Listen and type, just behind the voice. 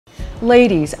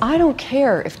Ladies, I don't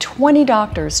care if 20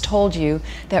 doctors told you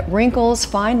that wrinkles,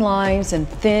 fine lines, and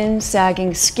thin,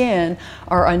 sagging skin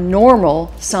are a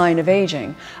normal sign of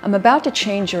aging. I'm about to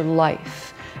change your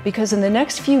life because in the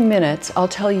next few minutes, I'll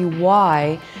tell you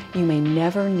why you may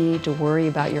never need to worry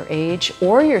about your age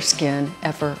or your skin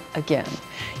ever again.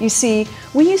 You see,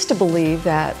 we used to believe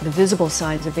that the visible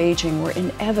signs of aging were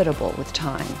inevitable with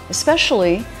time,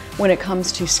 especially when it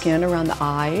comes to skin around the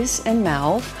eyes and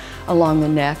mouth, along the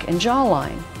neck and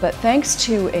jawline. But thanks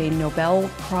to a Nobel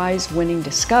Prize-winning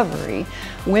discovery,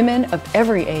 women of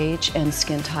every age and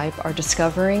skin type are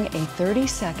discovering a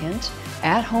 30-second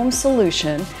at-home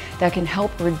solution that can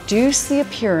help reduce the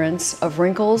appearance of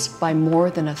wrinkles by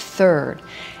more than a third.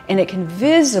 And it can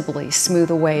visibly smooth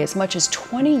away as much as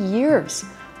 20 years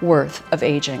worth of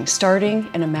aging, starting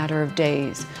in a matter of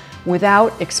days,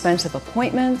 without expensive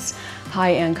appointments,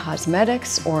 high-end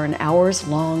cosmetics, or an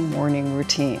hours-long morning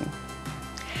routine.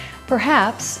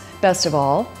 Perhaps, best of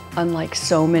all, unlike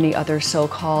so many other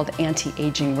so-called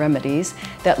anti-aging remedies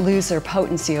that lose their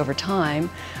potency over time,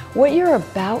 what you're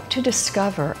about to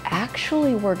discover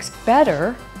actually works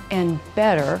better and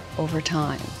better over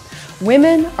time.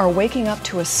 Women are waking up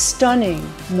to a stunning,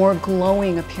 more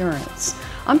glowing appearance.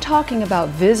 I'm talking about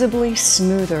visibly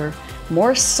smoother,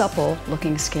 more supple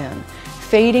looking skin,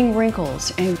 fading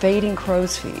wrinkles and fading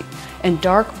crow's feet, and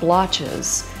dark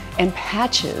blotches and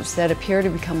patches that appear to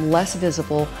become less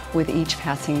visible with each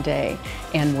passing day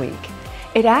and week.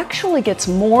 It actually gets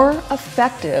more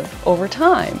effective over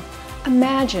time.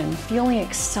 Imagine feeling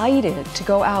excited to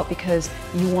go out because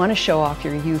you want to show off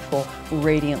your youthful,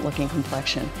 radiant looking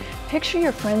complexion. Picture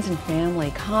your friends and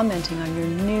family commenting on your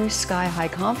new sky-high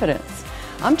confidence.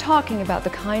 I'm talking about the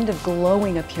kind of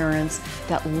glowing appearance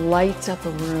that lights up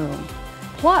a room.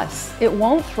 Plus, it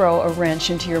won't throw a wrench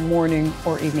into your morning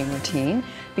or evening routine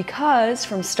because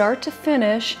from start to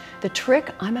finish, the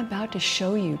trick I'm about to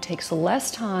show you takes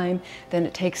less time than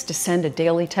it takes to send a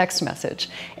daily text message.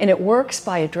 And it works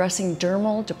by addressing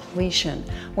dermal depletion,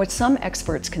 what some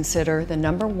experts consider the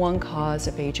 #1 cause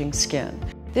of aging skin.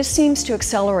 This seems to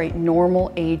accelerate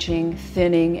normal aging,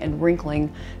 thinning, and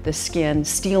wrinkling the skin,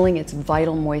 stealing its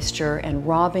vital moisture and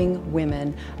robbing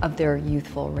women of their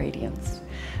youthful radiance.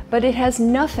 But it has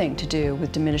nothing to do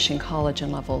with diminishing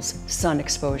collagen levels, sun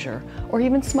exposure, or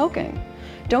even smoking.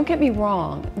 Don't get me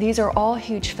wrong, these are all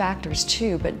huge factors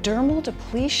too, but dermal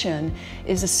depletion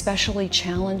is especially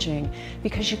challenging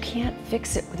because you can't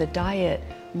fix it with a diet,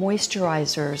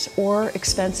 moisturizers, or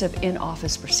expensive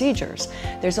in-office procedures.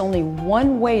 There's only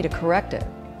one way to correct it,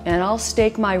 and I'll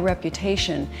stake my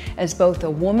reputation as both a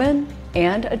woman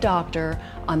and a doctor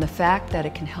on the fact that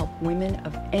it can help women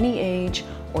of any age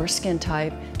or skin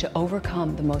type to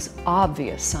overcome the most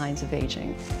obvious signs of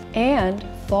aging and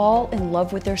fall in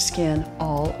love with their skin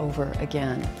all over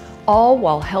again, all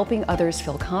while helping others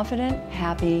feel confident,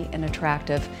 happy, and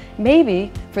attractive,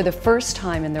 maybe for the first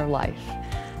time in their life.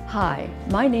 Hi,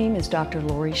 my name is Dr.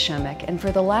 Lori Shemek, and for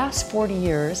the last 40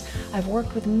 years, I've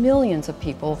worked with millions of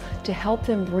people to help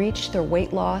them reach their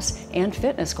weight loss and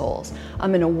fitness goals.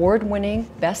 I'm an award-winning,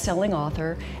 best-selling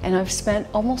author, and I've spent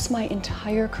almost my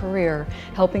entire career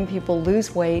helping people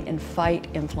lose weight and fight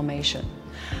inflammation.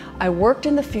 I worked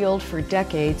in the field for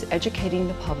decades educating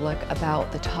the public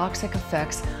about the toxic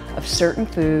effects of certain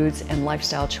foods and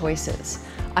lifestyle choices.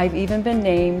 I've even been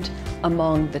named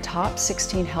among the top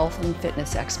 16 health and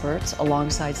fitness experts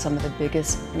alongside some of the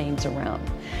biggest names around.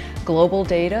 Global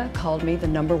Data called me the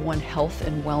 #1 health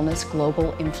and wellness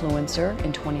global influencer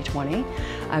in 2020.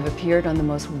 I've appeared on the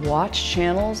most watched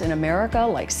channels in America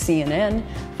like CNN,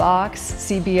 Fox,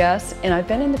 CBS, and I've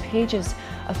been in the pages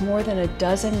of more than a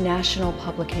dozen national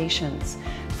publications.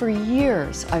 For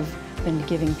years, I've been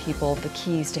giving people the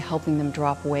keys to helping them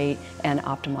drop weight and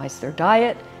optimize their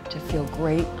diet to feel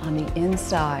great on the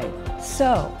inside.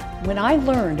 So, when I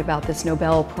learned about this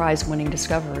Nobel Prize-winning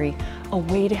discovery, a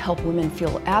way to help women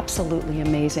feel absolutely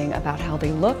amazing about how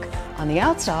they look on the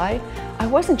outside, I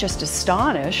wasn't just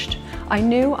astonished, I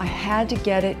knew I had to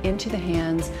get it into the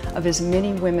hands of as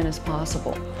many women as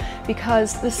possible.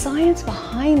 Because the science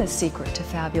behind the secret to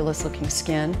fabulous looking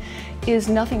skin is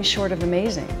nothing short of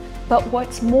amazing. But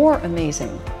what's more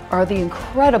amazing are the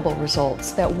incredible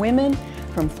results that women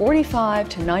from 45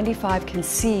 to 95 can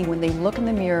see when they look in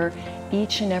the mirror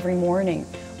each and every morning,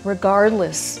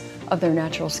 regardless of their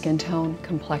natural skin tone,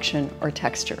 complexion, or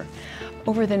texture.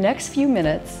 Over the next few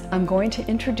minutes, I'm going to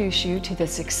introduce you to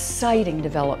this exciting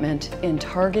development in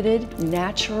targeted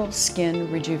natural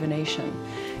skin rejuvenation.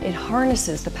 It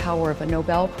harnesses the power of a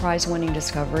Nobel Prize-winning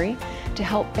discovery to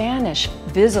help banish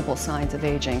visible signs of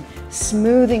aging,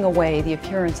 smoothing away the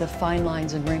appearance of fine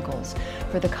lines and wrinkles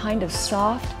for the kind of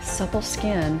soft, supple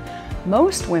skin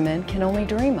most women can only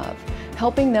dream of,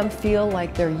 helping them feel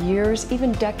like they're years,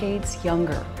 even decades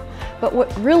younger. But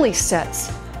what really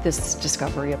sets this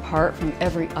discovery apart from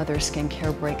every other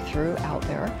skincare breakthrough out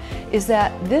there is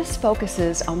that this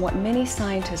focuses on what many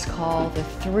scientists call the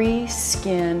 3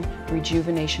 skin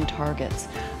rejuvenation targets.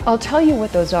 I'll tell you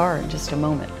what those are in just a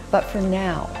moment, but for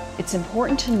now, it's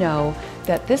important to know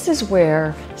that this is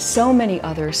where so many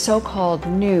other so-called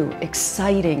new,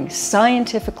 exciting,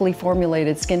 scientifically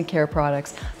formulated skincare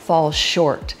products fall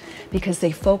short because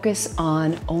they focus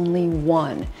on only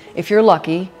one. If you're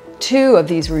lucky, 2 of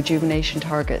these rejuvenation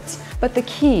targets. But the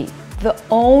key, the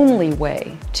only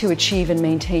way to achieve and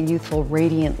maintain youthful,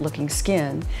 radiant-looking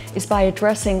skin is by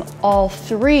addressing all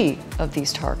 3 of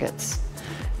these targets.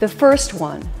 The first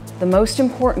one, the most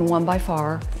important one by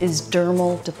far, is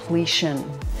dermal depletion.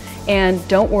 And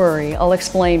don't worry, I'll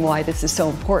explain why this is so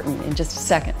important in just a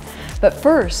second. But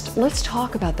first, let's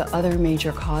talk about the other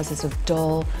major causes of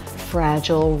dull,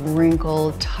 fragile,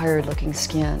 wrinkled, tired-looking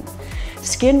skin.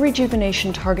 Skin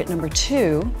rejuvenation target number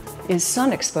 2 is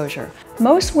sun exposure.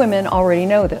 Most women already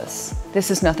know this. This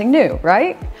is nothing new,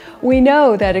 right? We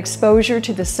know that exposure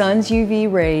to the sun's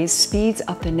UV rays speeds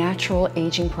up the natural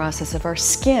aging process of our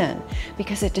skin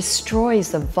because it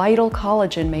destroys the vital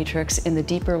collagen matrix in the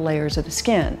deeper layers of the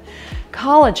skin.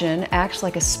 Collagen acts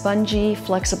like a spongy,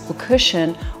 flexible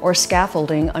cushion or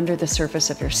scaffolding under the surface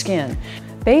of your skin.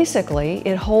 Basically,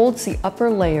 it holds the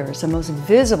upper layers, the most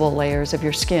visible layers of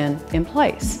your skin in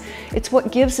place. It's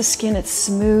what gives the skin its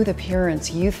smooth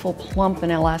appearance, youthful plump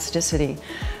and elasticity.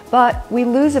 But we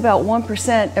lose about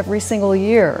 1% every single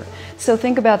year. So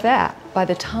think about that. By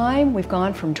the time we've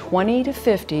gone from 20 to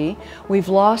 50, we've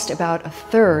lost about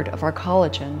 1/3 of our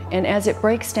collagen. And as it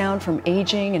breaks down from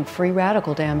aging and free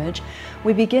radical damage,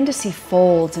 we begin to see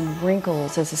folds and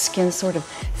wrinkles as the skin sort of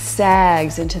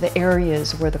sags into the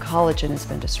areas where the collagen has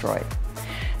been destroyed.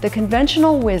 The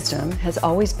conventional wisdom has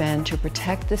always been to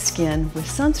protect the skin with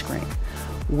sunscreen.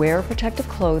 Wear protective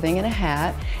clothing and a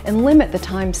hat, and limit the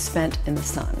time spent in the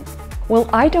sun. Well,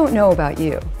 I don't know about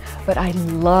you, but I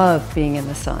love being in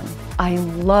the sun. I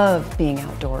love being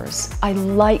outdoors. I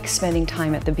like spending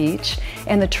time at the beach,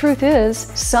 and the truth is,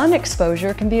 sun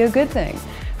exposure can be a good thing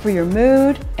for your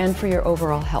mood and for your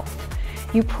overall health.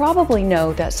 You probably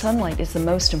know that sunlight is the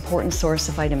most important source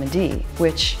of vitamin D,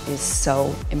 which is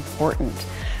so important.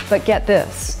 But get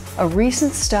this, a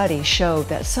recent study showed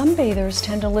that some bathers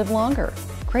tend to live longer.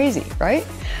 Crazy, right?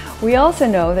 We also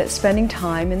know that spending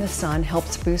time in the sun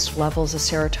helps boost levels of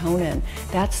serotonin.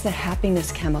 That's the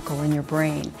happiness chemical in your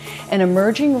brain. And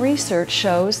emerging research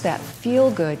shows that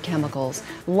feel-good chemicals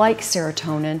like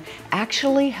serotonin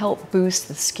actually help boost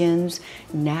the skin's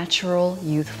natural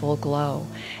youthful glow.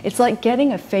 It's like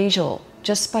getting a facial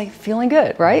just by feeling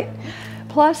good, right?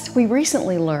 Plus, we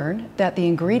recently learned that the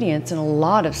ingredients in a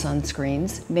lot of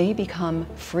sunscreens may become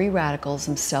free radicals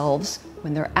themselves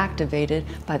when they're activated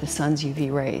by the sun's UV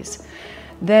rays.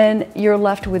 Then you're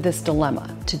left with this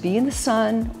dilemma, to be in the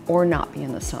sun or not be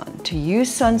in the sun, to use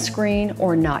sunscreen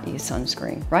or not use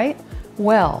sunscreen, right?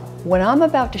 Well, what I'm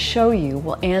about to show you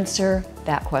will answer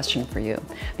that question for you,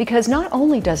 because not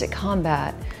only does it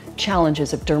combat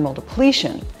challenges of dermal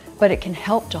depletion, but it can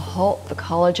help to halt the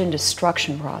collagen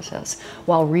destruction process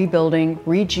while rebuilding,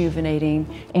 rejuvenating,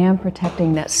 and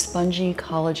protecting that spongy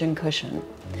collagen cushion.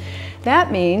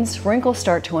 That means wrinkles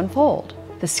start to unfold.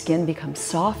 The skin becomes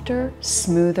softer,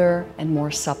 smoother, and more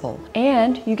supple.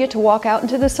 And you get to walk out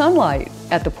into the sunlight,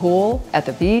 at the pool, at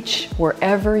the beach,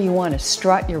 wherever you want to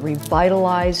strut your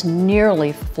revitalized,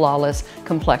 nearly flawless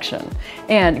complexion.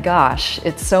 And gosh,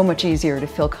 it's so much easier to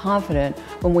feel confident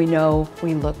when we know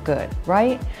we look good,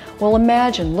 right? Well,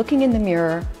 imagine looking in the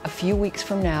mirror a few weeks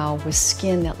from now with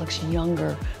skin that looks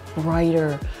younger,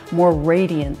 brighter, more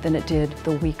radiant than it did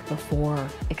the week before.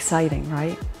 Exciting,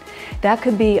 right? That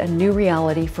could be a new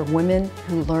reality for women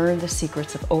who learn the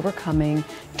secrets of overcoming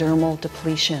dermal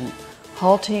depletion,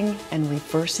 halting and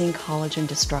reversing collagen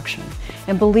destruction.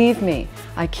 And believe me,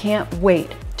 I can't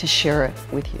wait to share it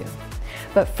with you.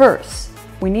 But first,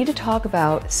 we need to talk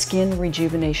about skin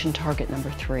rejuvenation target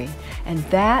number 3, and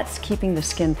that's keeping the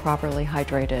skin properly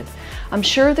hydrated. I'm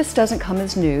sure this doesn't come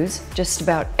as news. Just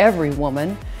about every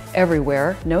woman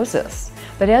everywhere knows this.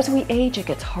 But as we age, it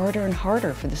gets harder and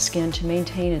harder for the skin to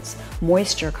maintain its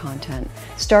moisture content.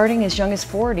 Starting as young as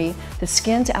 40, the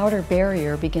skin's outer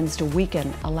barrier begins to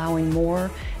weaken, allowing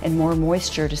more and more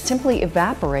moisture to simply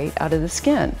evaporate out of the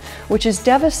skin, which is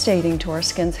devastating to our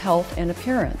skin's health and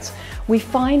appearance. We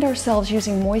find ourselves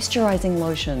using moisturizing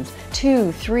lotions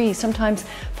 2, 3, sometimes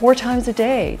 4 times a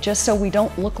day, just so we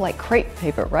don't look like crepe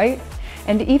paper, right?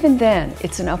 And even then,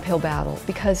 it's an uphill battle,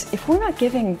 because if we're not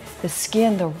giving the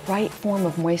skin the right form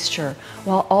of moisture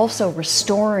while also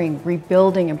restoring,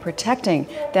 rebuilding, and protecting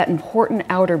that important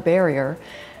outer barrier,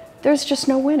 there's just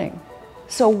no winning.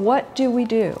 So what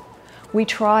do? We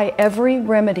try every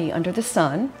remedy under the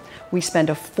sun. We spend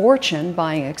a fortune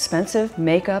buying expensive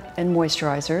makeup and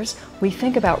moisturizers. We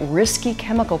think about risky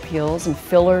chemical peels and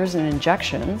fillers and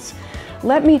injections.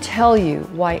 Let me tell you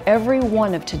why every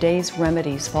one of today's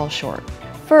remedies falls short.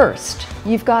 First,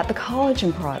 you've got the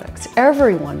collagen products.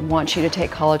 Everyone wants you to take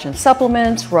collagen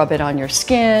supplements, rub it on your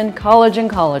skin,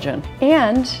 collagen.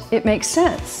 And it makes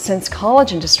sense, since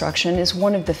collagen destruction is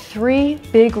one of the 3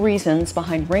 big reasons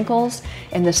behind wrinkles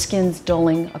and the skin's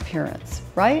dulling appearance,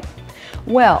 right?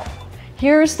 Well,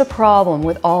 here's the problem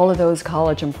with all of those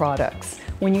collagen products.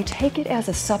 When you take it as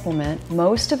a supplement,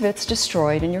 most of it's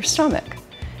destroyed in your stomach.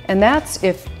 And that's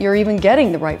if you're even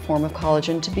getting the right form of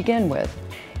collagen to begin with.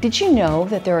 Did you know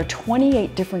that there are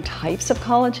 28 different types of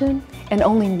collagen, and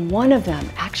only one of them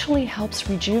actually helps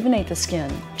rejuvenate the skin,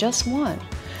 just one?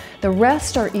 The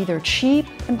rest are either cheap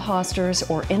imposters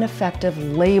or ineffective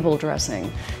label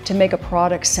dressing to make a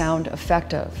product sound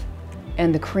effective.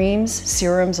 And the creams,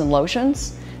 serums, and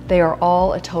lotions, they are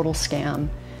all a total scam,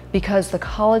 because the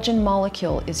collagen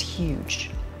molecule is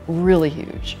huge. Really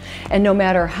huge. And no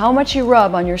matter how much you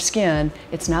rub on your skin,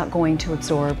 it's not going to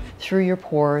absorb through your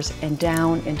pores and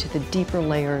down into the deeper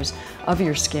layers of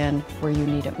your skin where you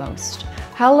need it most.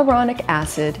 Hyaluronic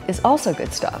acid is also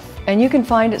good stuff, and you can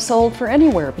find it sold for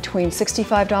anywhere between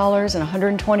 $65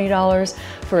 and $120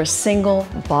 for a single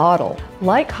bottle.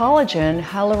 Like collagen,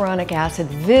 hyaluronic acid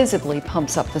visibly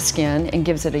pumps up the skin and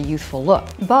gives it a youthful look.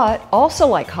 But also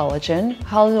like collagen,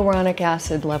 hyaluronic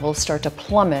acid levels start to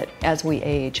plummet as we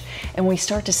age, and we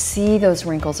start to see those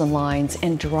wrinkles and lines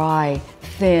and dry,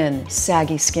 thin,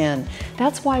 saggy skin.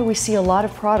 That's why we see a lot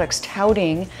of products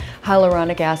touting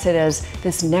hyaluronic acid as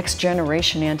this next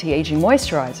generation anti-aging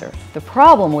moisturizer. The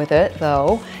problem with it,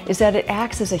 though, is that it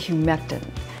acts as a humectant.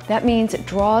 That means it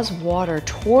draws water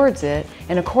towards it,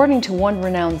 and according to one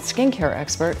renowned skincare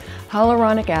expert,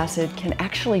 hyaluronic acid can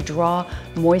actually draw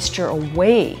moisture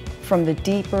away from the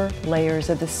deeper layers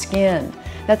of the skin.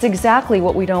 That's exactly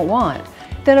what we don't want.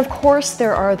 Then of course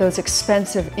there are those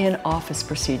expensive in-office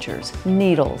procedures,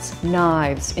 needles,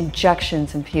 knives,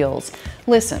 injections, and peels.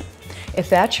 Listen, if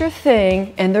that's your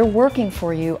thing and they're working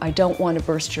for you, I don't want to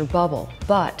burst your bubble.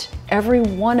 But every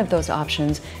one of those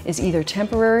options is either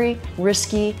temporary,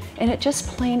 risky, and it just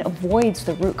plain avoids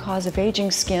the root cause of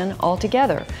aging skin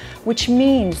altogether, which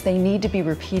means they need to be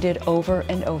repeated over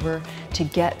and over to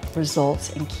get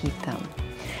results and keep them.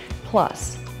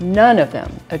 Plus, none of them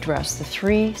address the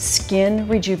 3 skin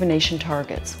rejuvenation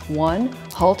targets. 1,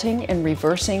 halting and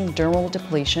reversing dermal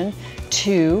depletion.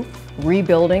 2,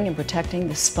 rebuilding and protecting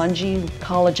the spongy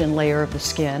collagen layer of the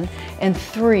skin. And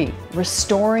 3,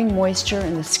 restoring moisture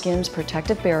in the skin's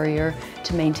protective barrier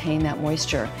to maintain that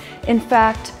moisture. In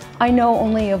fact, I know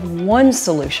only of one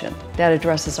solution that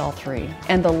addresses all 3,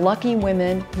 and the lucky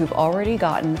women who've already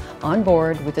gotten on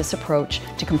board with this approach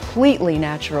to completely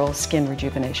natural skin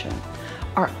rejuvenation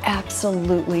are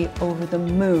absolutely over the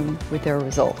moon with their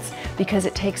results, because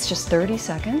it takes just 30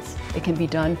 seconds. It can be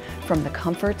done from the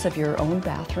comforts of your own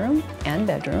bathroom and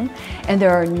bedroom, and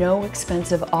there are no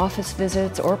expensive office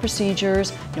visits or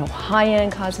procedures, no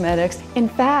high-end cosmetics. In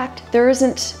fact, there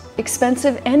isn't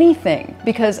expensive anything,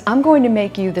 because I'm going to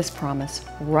make you this promise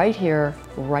right here,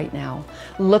 right now.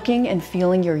 Looking and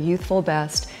feeling your youthful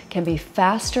best can be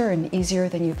faster and easier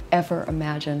than you've ever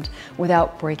imagined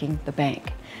without breaking the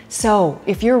bank. So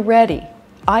if you're ready,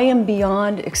 I am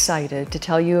beyond excited to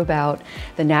tell you about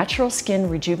the natural skin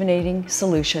rejuvenating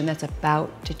solution that's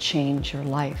about to change your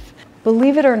life.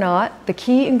 Believe it or not, the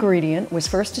key ingredient was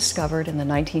first discovered in the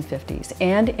 1950s,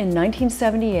 and in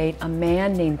 1978, a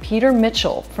man named Peter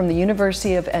Mitchell from the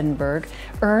University of Edinburgh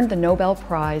earned the Nobel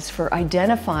Prize for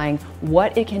identifying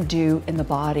what it can do in the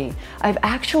body. I've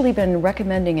actually been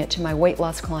recommending it to my weight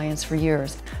loss clients for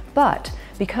years, but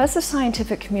Because the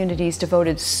scientific community's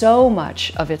devoted so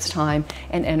much of its time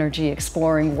and energy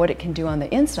exploring what it can do on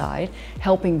the inside,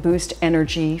 helping boost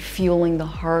energy, fueling the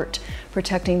heart,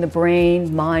 protecting the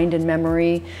brain, mind, and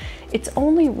memory, it's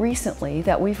only recently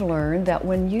that we've learned that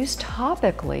when used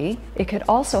topically, it could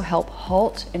also help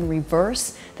halt and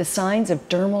reverse the signs of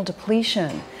dermal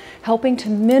depletion, helping to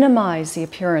minimize the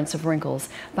appearance of wrinkles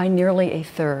by nearly a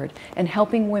third, and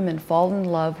helping women fall in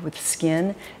love with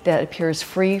skin that appears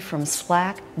free from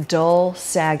slack, dull,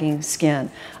 sagging skin.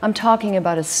 I'm talking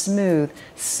about a smooth,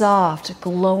 soft,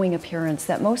 glowing appearance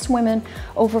that most women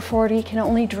over 40 can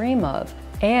only dream of.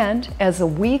 And as the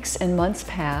weeks and months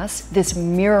pass, this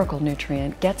miracle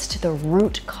nutrient gets to the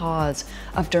root cause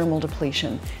of dermal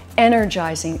depletion,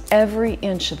 energizing every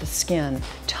inch of the skin,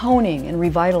 toning and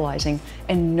revitalizing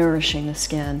and nourishing the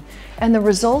skin. And the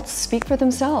results speak for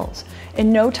themselves.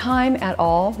 In no time at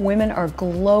all, women are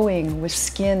glowing with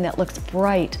skin that looks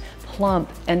bright, plump,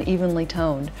 and evenly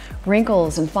toned.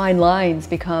 Wrinkles and fine lines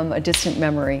become a distant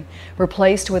memory,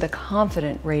 replaced with a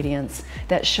confident radiance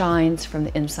that shines from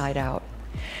the inside out.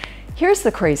 Here's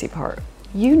the crazy part.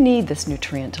 You need this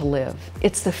nutrient to live.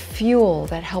 It's the fuel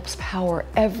that helps power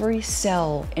every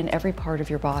cell in every part of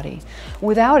your body.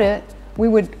 Without it, we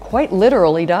would quite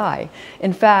literally die.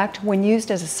 In fact, when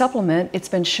used as a supplement, it's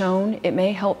been shown it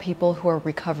may help people who are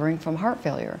recovering from heart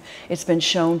failure. It's been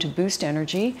shown to boost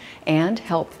energy and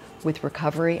help with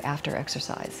recovery after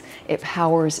exercise. It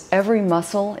powers every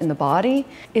muscle in the body.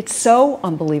 It's so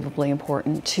unbelievably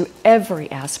important to every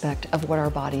aspect of what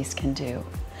our bodies can do.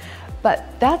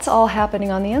 But that's all happening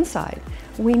on the inside.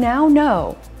 We now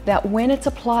know that when it's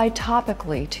applied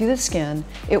topically to the skin,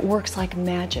 it works like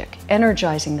magic,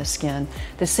 energizing the skin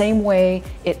the same way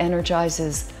it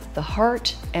energizes the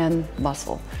heart and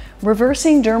muscle,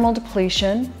 reversing dermal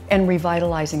depletion and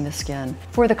revitalizing the skin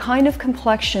for the kind of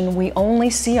complexion we only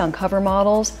see on cover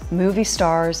models, movie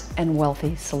stars, and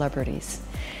wealthy celebrities.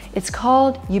 It's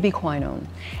called ubiquinone,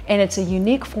 and it's a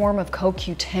unique form of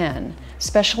CoQ10,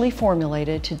 specially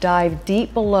formulated to dive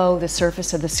deep below the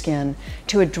surface of the skin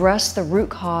to address the root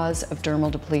cause of dermal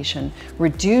depletion,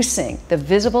 reducing the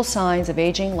visible signs of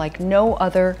aging like no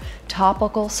other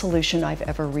topical solution I've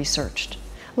ever researched.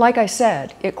 Like I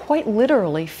said, it quite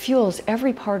literally fuels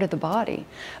every part of the body,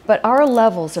 but our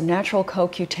levels of natural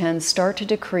CoQ10 start to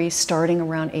decrease starting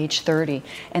around age 30,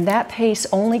 and that pace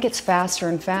only gets faster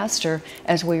and faster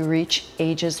as we reach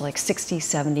ages like 60,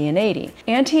 70, and 80.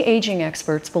 Anti-aging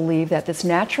experts believe that this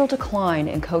natural decline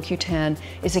in CoQ10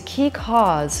 is a key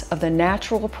cause of the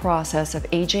natural process of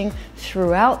aging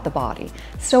throughout the body,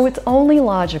 so it's only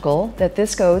logical that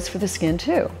this goes for the skin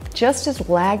too. Just as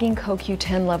lagging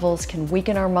CoQ10 levels can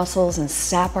weaken our muscles and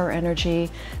sap our energy,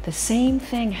 the same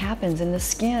thing happens in the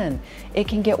skin. It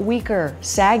can get weaker,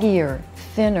 saggier,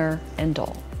 thinner, and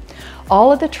dull.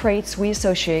 All of the traits we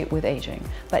associate with aging,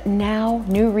 but now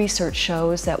new research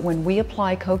shows that when we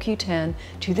apply CoQ10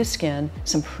 to the skin,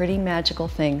 some pretty magical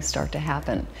things start to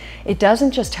happen. It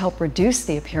doesn't just help reduce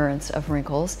the appearance of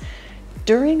wrinkles.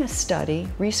 During a study,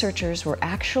 researchers were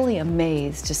actually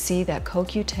amazed to see that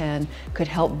CoQ10 could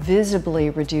help visibly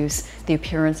reduce the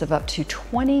appearance of up to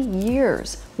 20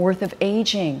 years worth of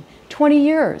aging. 20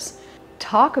 years!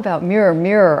 Talk about mirror,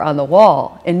 mirror on the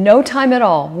wall. In no time at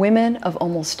all, women of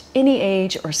almost any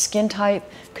age or skin type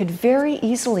could very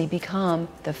easily become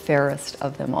the fairest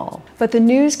of them all. But the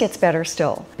news gets better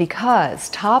still, because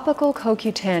topical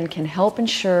CoQ10 can help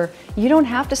ensure you don't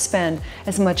have to spend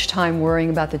as much time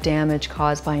worrying about the damage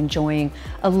caused by enjoying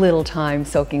a little time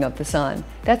soaking up the sun.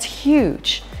 That's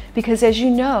huge. Because as you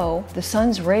know, the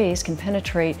sun's rays can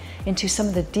penetrate into some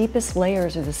of the deepest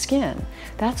layers of the skin.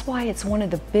 That's why it's one of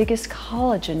the biggest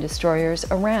collagen destroyers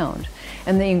around.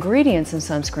 And the ingredients in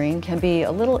sunscreen can be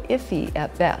a little iffy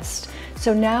at best.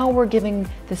 So now we're giving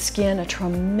the skin a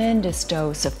tremendous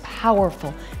dose of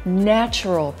powerful,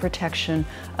 natural protection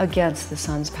against the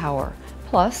sun's power.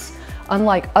 Plus,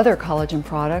 unlike other collagen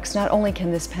products, not only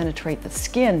can this penetrate the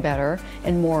skin better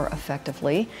and more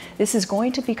effectively, this is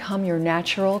going to become your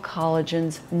natural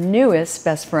collagen's newest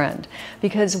best friend,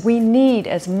 because we need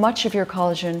as much of your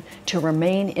collagen to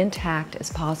remain intact as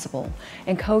possible,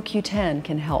 and CoQ10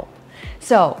 can help.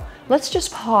 So let's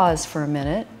just pause for a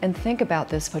minute and think about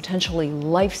this potentially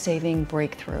life-saving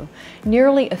breakthrough.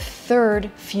 Nearly a third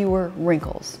fewer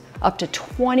wrinkles, up to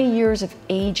 20 years of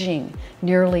aging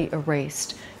nearly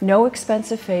erased. No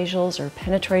expensive facials or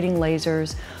penetrating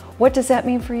lasers. What does that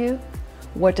mean for you?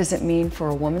 What does it mean for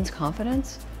a woman's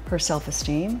confidence, her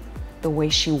self-esteem, the way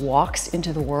she walks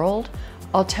into the world?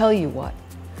 I'll tell you what.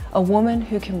 A woman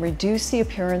who can reduce the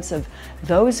appearance of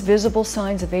those visible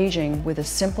signs of aging with a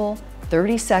simple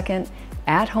 30-second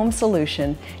at-home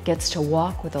solution gets to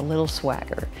walk with a little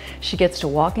swagger. She gets to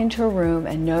walk into a room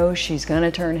and know she's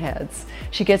gonna turn heads.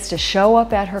 She gets to show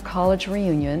up at her college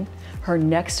reunion, her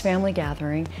next family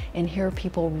gathering, and hear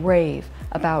people rave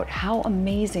about how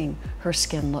amazing her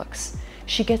skin looks.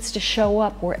 She gets to show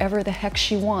up wherever the heck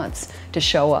she wants to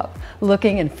show up,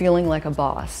 looking and feeling like a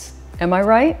boss. Am I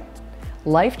right?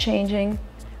 Life-changing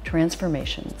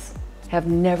transformations have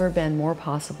never been more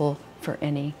possible for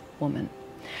any woman.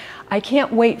 I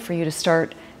can't wait for you to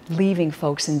start leaving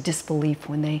folks in disbelief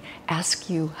when they ask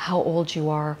you how old you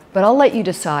are, but I'll let you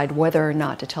decide whether or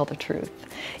not to tell the truth.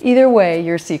 Either way,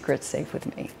 your secret's safe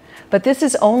with me. But this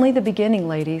is only the beginning,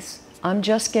 ladies. I'm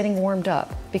just getting warmed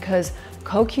up because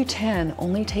CoQ10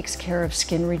 only takes care of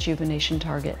skin rejuvenation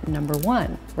target number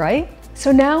 1, right?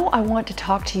 So now I want to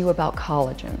talk to you about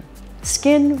collagen.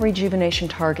 Skin rejuvenation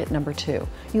target number 2.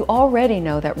 You already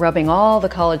know that rubbing all the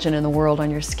collagen in the world on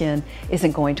your skin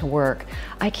isn't going to work.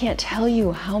 I can't tell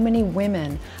you how many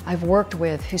women I've worked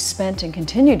with who spent and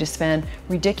continue to spend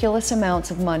ridiculous amounts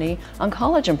of money on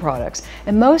collagen products,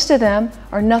 and most of them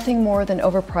are nothing more than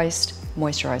overpriced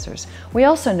moisturizers. We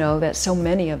also know that so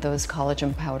many of those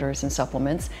collagen powders and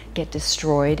supplements get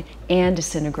destroyed and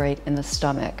disintegrate in the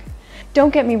stomach.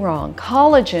 Don't get me wrong,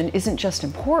 collagen isn't just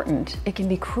important, it can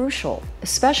be crucial,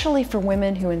 especially for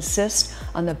women who insist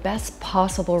on the best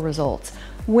possible results.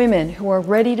 Women who are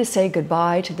ready to say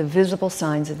goodbye to the visible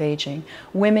signs of aging.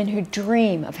 Women who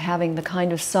dream of having the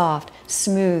kind of soft,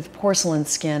 smooth porcelain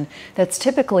skin that's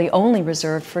typically only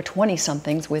reserved for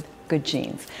 20-somethings with good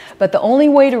genes. But the only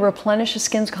way to replenish a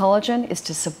skin's collagen is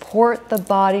to support the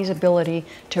body's ability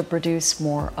to produce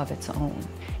more of its own.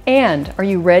 And are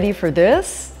you ready for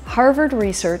this? Harvard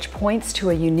research points to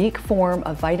a unique form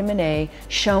of vitamin A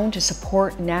shown to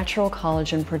support natural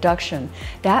collagen production.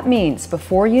 That means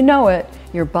before you know it,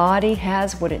 your body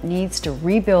has what it needs to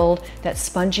rebuild that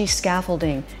spongy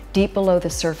scaffolding deep below the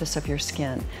surface of your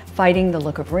skin, fighting the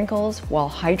look of wrinkles while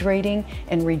hydrating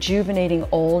and rejuvenating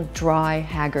old, dry,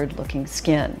 haggard-looking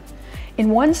skin. In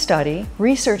one study,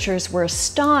 researchers were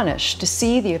astonished to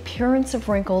see the appearance of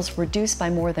wrinkles reduced by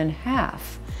more than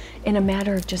half in a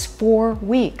matter of just 4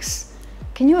 weeks.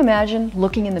 Can you imagine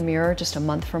looking in the mirror just a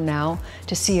month from now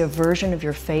to see a version of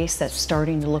your face that's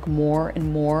starting to look more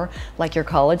and more like your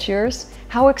college years?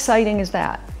 How exciting is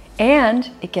that? And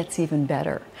it gets even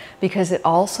better because it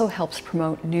also helps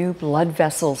promote new blood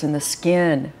vessels in the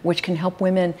skin, which can help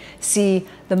women see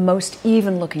the most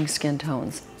even looking skin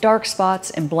tones. Dark spots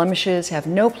and blemishes have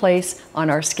no place on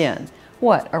our skin.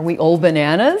 What, are we old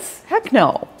bananas? Heck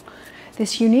no.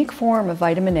 This unique form of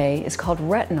vitamin A is called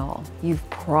retinol. You've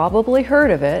probably heard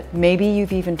of it, maybe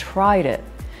you've even tried it.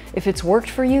 If it's worked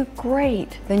for you,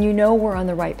 great, then you know we're on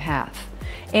the right path.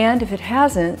 And if it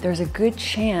hasn't, there's a good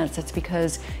chance it's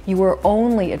because you were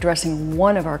only addressing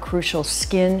one of our crucial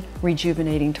skin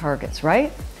rejuvenating targets,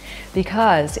 right?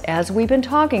 Because as we've been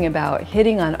talking about,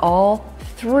 hitting on all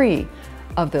 3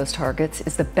 of those targets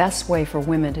is the best way for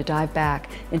women to dive back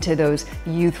into those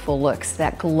youthful looks,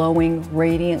 that glowing,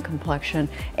 radiant complexion,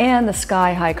 and the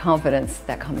sky-high confidence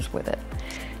that comes with it.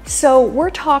 So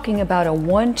we're talking about a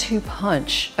 1-2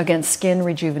 punch against skin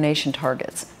rejuvenation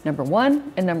targets, number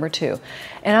 1 and number 2.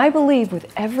 And I believe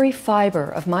with every fiber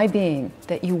of my being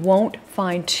that you won't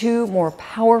find 2 more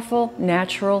powerful,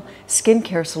 natural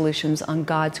skincare solutions on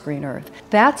God's green earth.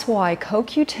 That's why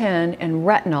CoQ10 and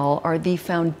retinol are the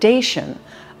foundation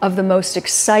of the most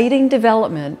exciting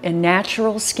development in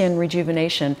natural skin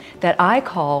rejuvenation that I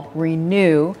call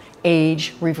Renew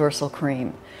Age Reversal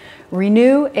Cream.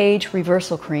 Renew Age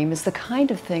Reversal Cream is the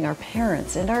kind of thing our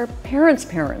parents and our parents'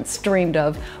 parents dreamed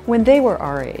of when they were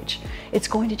our age. It's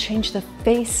going to change the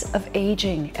face of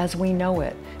aging as we know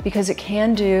it because it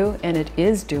can do, and it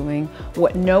is doing,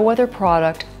 what no other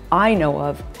product I know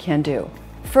of can do.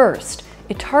 First,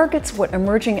 it targets what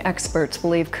emerging experts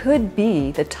believe could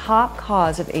be the top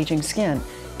cause of aging skin,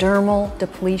 dermal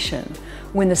depletion.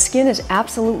 When the skin is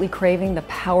absolutely craving the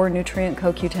power nutrient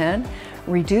CoQ10,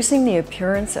 reducing the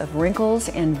appearance of wrinkles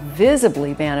and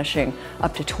visibly banishing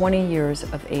up to 20 years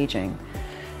of aging.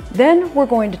 Then we're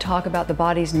going to talk about the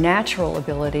body's natural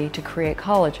ability to create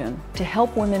collagen to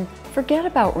help women forget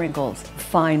about wrinkles,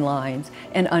 fine lines,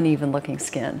 and uneven looking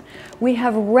skin. We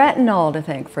have retinol to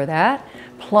thank for that,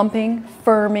 plumping,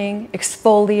 firming,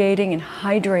 exfoliating, and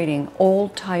hydrating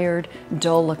old, tired,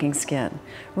 dull looking skin.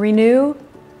 Renew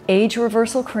Age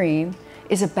Reversal Cream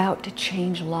is about to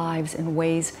change lives in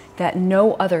ways that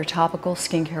no other topical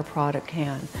skincare product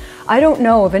can. I don't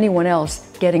know of anyone else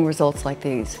getting results like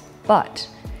these, but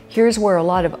Here's where a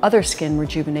lot of other skin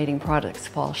rejuvenating products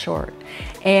fall short,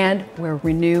 and where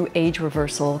Renew Age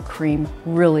Reversal Cream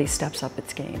really steps up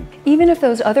its game. Even if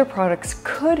those other products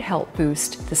could help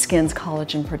boost the skin's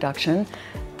collagen production,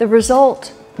 the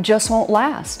result just won't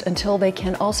last until they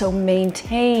can also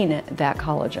maintain that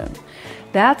collagen.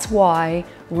 That's why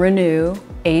Renew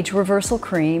Age Reversal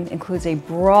Cream includes a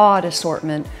broad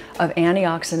assortment of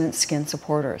antioxidant skin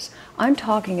supporters. I'm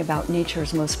talking about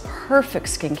nature's most perfect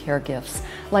skincare gifts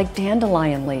like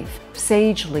dandelion leaf,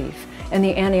 sage leaf, and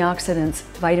the antioxidants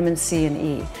vitamin C and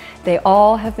E. They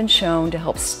all have been shown to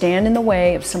help stand in the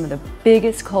way of some of the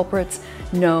biggest culprits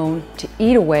known to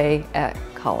eat away at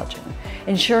collagen,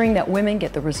 ensuring that women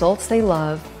get the results they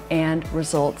love and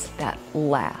results that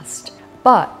last.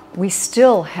 But we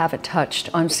still haven't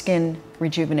touched on skin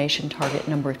rejuvenation target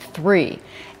number 3,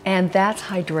 and that's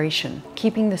hydration,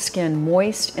 keeping the skin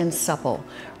moist and supple.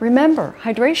 Remember,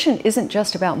 hydration isn't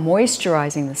just about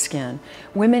moisturizing the skin.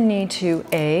 Women need to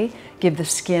A, give the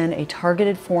skin a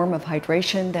targeted form of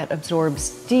hydration that absorbs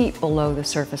deep below the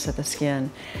surface of the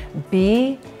skin,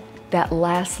 B, that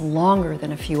lasts longer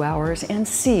than a few hours, and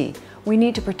C, we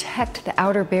need to protect the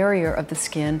outer barrier of the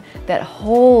skin that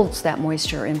holds that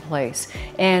moisture in place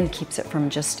and keeps it from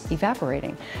just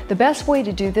evaporating. The best way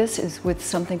to do this is with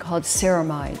something called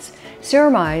ceramides.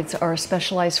 Ceramides are a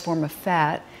specialized form of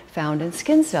fat found in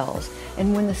skin cells.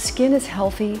 And when the skin is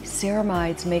healthy,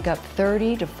 ceramides make up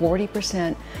 30 to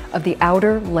 40% of the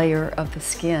outer layer of the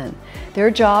skin.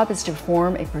 Their job is to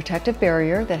form a protective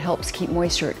barrier that helps keep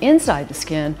moisture inside the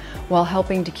skin while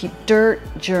helping to keep dirt,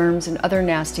 germs, and other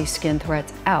nasty skin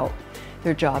threats out.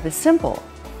 Their job is simple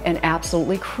and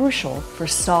absolutely crucial for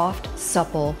soft,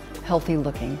 supple,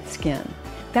 healthy-looking skin.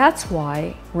 That's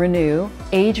why Renew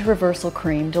Age Reversal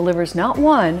Cream delivers not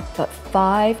 1, but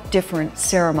 5 different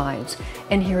ceramides.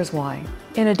 And here's why.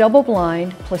 In a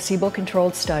double-blind,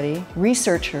 placebo-controlled study,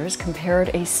 researchers compared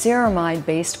a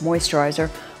ceramide-based moisturizer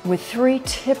with 3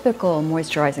 typical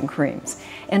moisturizing creams.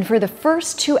 And for the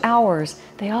first 2 hours,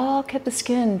 they all kept the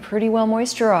skin pretty well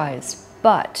moisturized.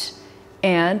 But,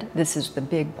 and this is the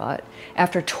big but,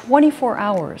 after 24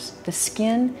 hours, the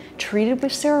skin treated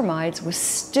with ceramides was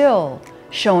still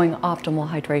showing optimal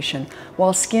hydration,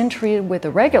 while skin treated with the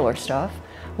regular stuff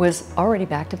was already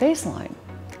back to baseline.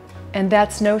 And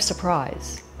that's no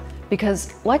surprise,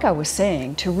 because like I was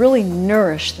saying, to really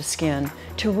nourish the skin,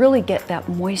 to really get that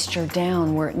moisture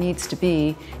down where it needs to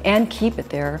be and keep it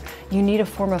there, you need a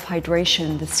form of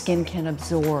hydration the skin can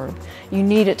absorb. You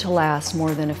need it to last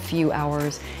more than a few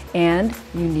hours, and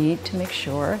you need to make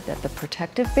sure that the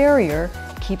protective barrier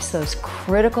keeps those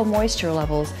critical moisture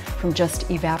levels from just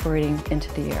evaporating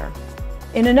into the air.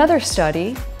 In another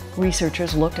study,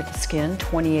 researchers looked at the skin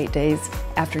 28 days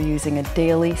after using a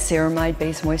daily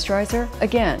ceramide-based moisturizer.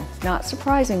 Again, not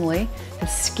surprisingly, the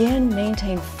skin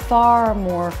maintained far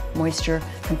more moisture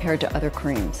compared to other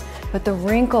creams. But the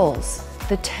wrinkles,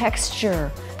 the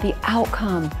texture, the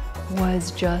outcome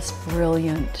was just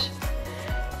brilliant.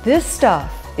 This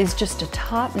stuff is just a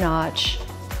top-notch,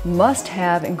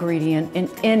 must-have ingredient in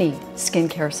any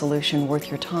skincare solution worth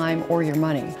your time or your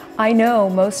money. I know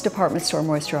most department store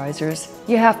moisturizers,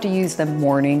 you have to use them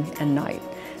morning and night,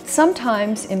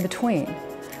 sometimes in between.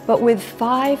 But with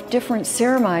 5 different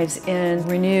ceramides in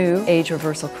Renew Age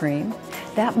Reversal Cream,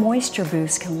 that moisture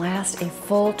boost can last a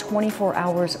full 24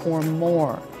 hours or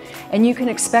more. And you can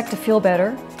expect to feel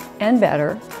better and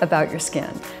better about your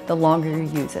skin the longer you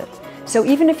use it. So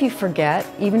even if you forget,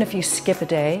 even if you skip a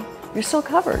day, you're still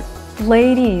covered.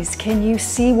 Ladies, can you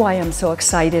see why I'm so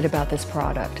excited about this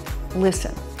product?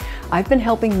 Listen, I've been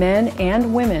helping men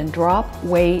and women drop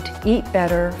weight, eat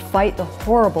better, fight the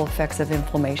horrible effects of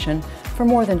inflammation for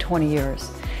more than 20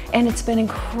 years. And it's been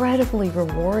incredibly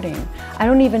rewarding. I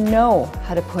don't even know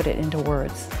how to put it into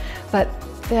words, but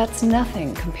that's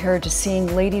nothing compared to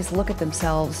seeing ladies look at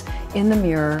themselves in the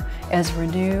mirror as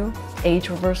Renew Age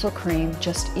Reversal Cream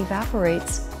just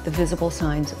evaporates the visible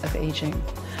signs of aging.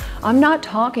 I'm not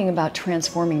talking about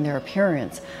transforming their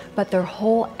appearance, but their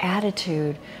whole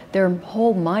attitude, their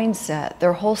whole mindset,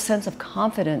 their whole sense of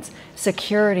confidence,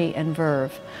 security, and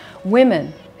verve.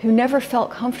 Women who never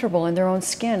felt comfortable in their own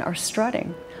skin are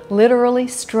strutting, literally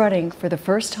strutting for the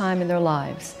first time in their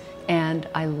lives, and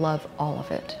I love all of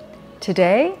it.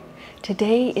 Today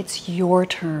it's your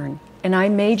turn, and I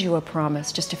made you a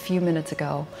promise just a few minutes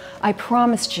ago. I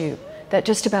promised you that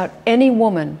just about any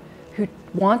woman who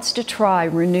wants to try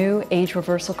Renew Age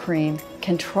Reversal Cream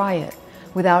can try it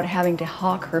without having to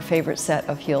hawk her favorite set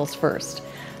of heels first.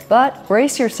 But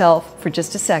brace yourself for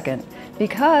just a second,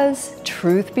 because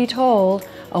truth be told,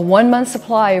 a 1-month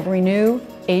supply of Renew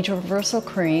Age Reversal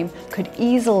Cream could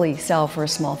easily sell for a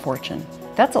small fortune.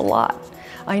 That's a lot,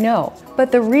 I know.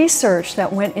 But the research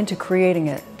that went into creating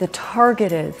it, the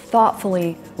targeted,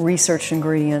 thoughtfully researched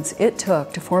ingredients it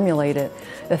took to formulate it,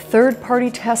 the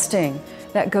third-party testing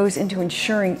that goes into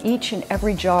ensuring each and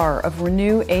every jar of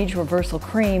Renew Age Reversal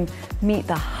Cream meet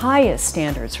the highest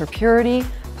standards for purity,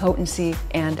 potency,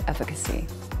 and efficacy.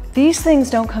 These things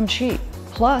don't come cheap.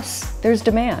 Plus, there's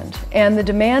demand. And the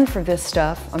demand for this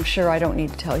stuff, I'm sure I don't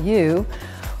need to tell you,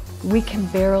 we can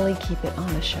barely keep it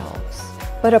on the shelves.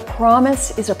 But a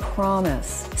promise is a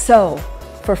promise. So,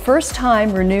 for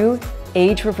first-time Renew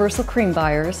Age Reversal Cream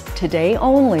buyers, today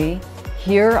only,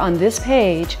 here on this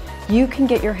page, you can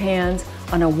get your hands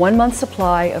on a 1-month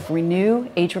supply of Renew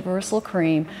Age Reversal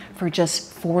Cream for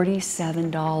just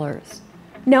 $47.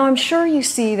 Now, I'm sure you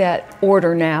see that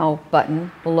Order Now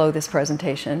button below this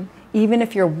presentation. Even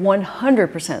if you're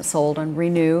 100% sold on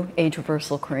Renew Age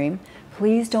Reversal Cream,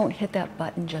 please don't hit that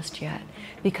button just yet,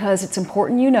 because it's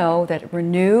important you know that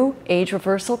Renew Age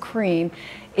Reversal Cream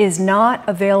is not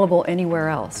available anywhere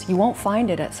else. You won't find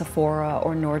it at Sephora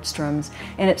or Nordstrom's,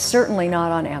 and it's certainly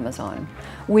not on Amazon.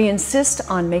 We insist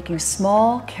on making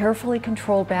small, carefully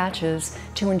controlled batches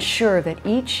to ensure that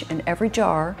each and every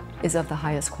jar is of the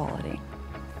highest quality.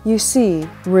 You see,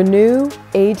 Renew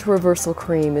Age Reversal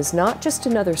Cream is not just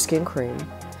another skin cream.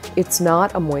 It's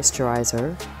not a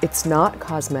moisturizer. It's not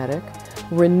cosmetic.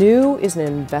 Renew is an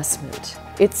investment.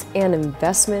 It's an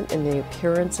investment in the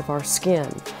appearance of our skin.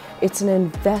 It's an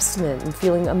investment in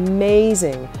feeling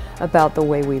amazing about the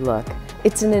way we look.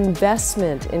 It's an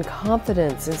investment in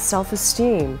confidence and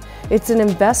self-esteem. It's an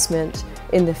investment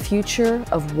in the future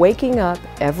of waking up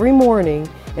every morning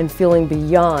and feeling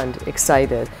beyond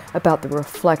excited about the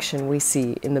reflection we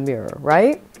see in the mirror,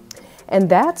 right? And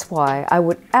that's why I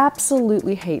would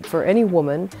absolutely hate for any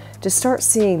woman to start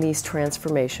seeing these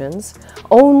transformations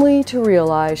only to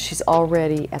realize she's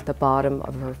already at the bottom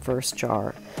of her first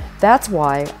jar. That's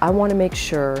why I want to make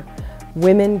sure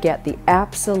women get the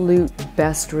absolute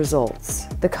best results,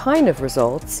 the kind of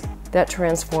results that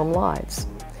transform lives.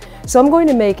 So I'm going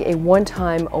to make a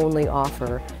one-time only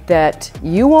offer that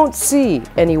you won't see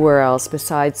anywhere else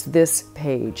besides this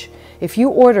page. If you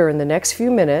order in the next few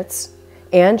minutes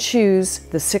and choose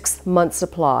the 6-month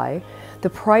supply, the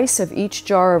price of each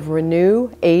jar of Renew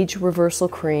Age Reversal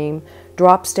Cream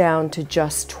drops down to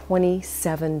just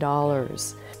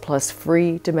 $27 plus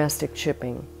free domestic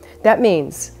shipping. That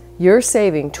means you're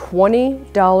saving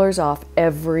 $20 off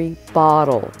every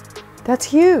bottle. That's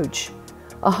huge.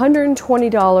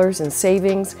 $120 in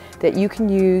savings that you can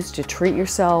use to treat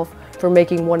yourself for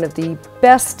making one of the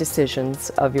best decisions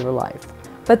of your life.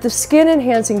 But the skin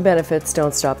enhancing benefits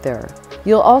don't stop there.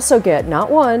 You'll also get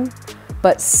not 1,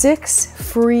 but 6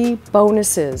 free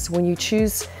bonuses when you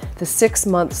choose the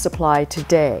 6-month supply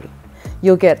today.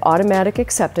 You'll get automatic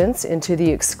acceptance into the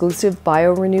exclusive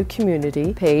BioRenü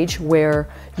community page, where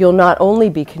you'll not only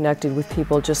be connected with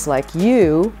people just like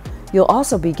you, you'll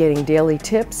also be getting daily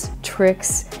tips,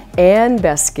 tricks, and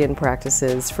best skin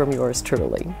practices from yours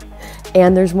truly.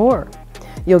 And there's more.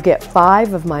 You'll get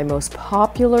 5 of my most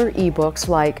popular ebooks,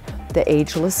 like The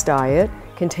Ageless Diet,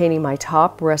 containing my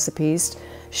top recipes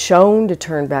shown to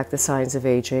turn back the signs of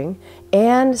aging,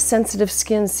 and Sensitive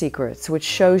Skin Secrets, which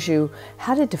shows you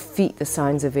how to defeat the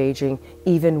signs of aging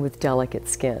even with delicate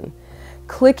skin.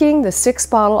 Clicking the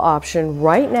 6-bottle option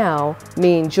right now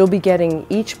means you'll be getting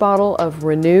each bottle of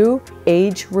Renew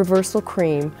Age Reversal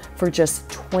Cream for just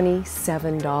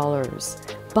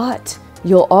 $27. But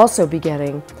you'll also be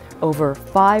getting over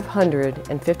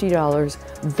 $550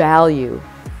 value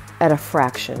at a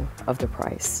fraction of the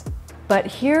price. But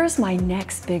here's my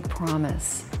next big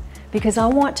promise, because I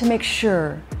want to make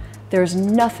sure there's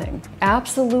nothing,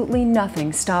 absolutely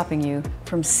nothing, stopping you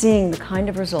from seeing the kind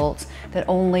of results that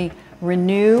only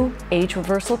Renew Age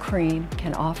Reversal Cream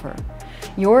can offer.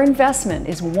 Your investment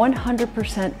is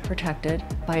 100% protected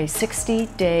by a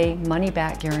 60-day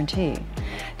money-back guarantee.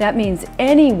 That means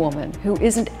any woman who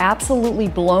isn't absolutely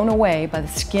blown away by the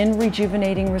skin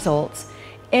rejuvenating results,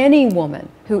 any woman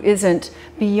who isn't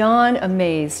beyond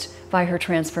amazed by her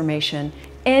transformation,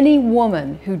 any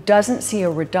woman who doesn't see a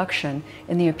reduction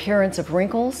in the appearance of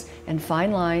wrinkles and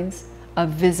fine lines, a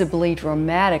visibly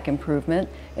dramatic improvement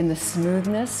in the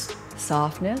smoothness,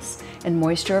 softness, and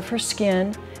moisture of her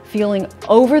skin, feeling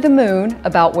over the moon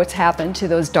about what's happened to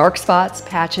those dark spots,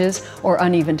 patches, or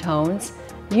uneven tones,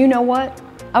 you know what?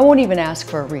 I won't even ask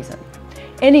for a reason.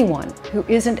 Anyone who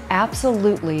isn't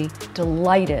absolutely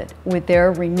delighted with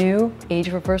their Renew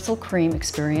Age Reversal Cream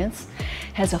experience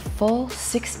has a full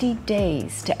 60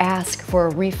 days to ask for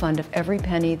a refund of every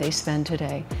penny they spend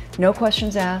today. No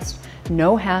questions asked,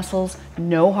 no hassles,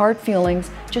 no hard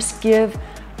feelings. Just give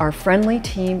our friendly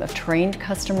team of trained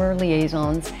customer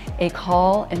liaisons a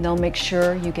call and they'll make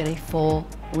sure you get a full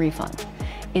refund.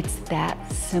 It's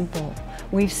that simple.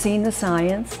 We've seen the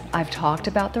science, I've talked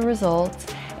about the results,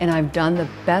 and I've done the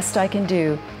best I can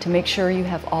do to make sure you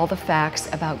have all the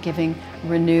facts about giving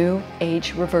Renew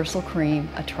Age Reversal Cream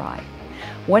a try.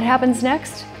 What happens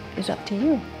next is up to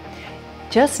you.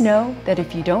 Just know that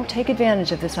if you don't take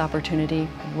advantage of this opportunity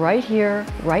right here,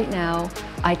 right now,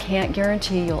 I can't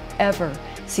guarantee you'll ever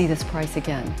see this price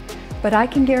again. But I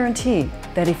can guarantee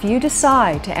that if you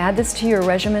decide to add this to your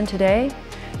regimen today,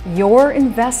 your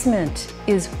investment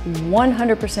is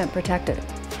 100% protected.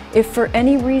 If for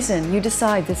any reason you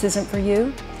decide this isn't for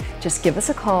you, just give us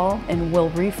a call and we'll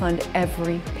refund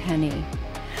every penny.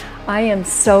 I am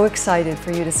so excited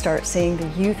for you to start seeing the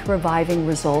youth-reviving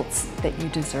results that you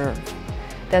deserve.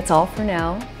 That's all for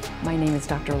now. My name is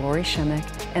Dr. Lori Shemek,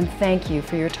 and thank you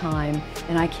for your time,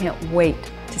 and I can't wait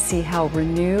to see how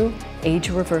Renew Age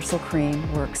Reversal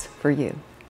Cream works for you.